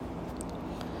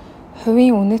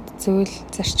Хувийн үнэт зүйл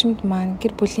зарчимд маань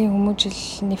гэр бүлийн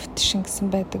хүмүүжил нэвт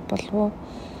шингэсэн байдаг болов уу?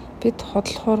 Бид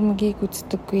худал хуурмагийг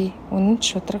үздэггүй, үнэнд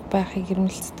шударга байхыг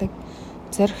ирмэлцдэг,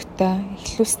 зоригтой,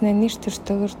 эхлүүлснээ нэр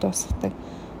төртөөр дуусгадаг,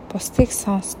 бусдыг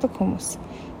сонсдог хүмүүс.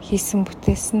 Хийсэн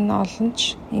бүтээсэн нь олон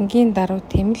ч энгийн даруй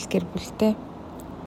тийм л гэр бүлтэй.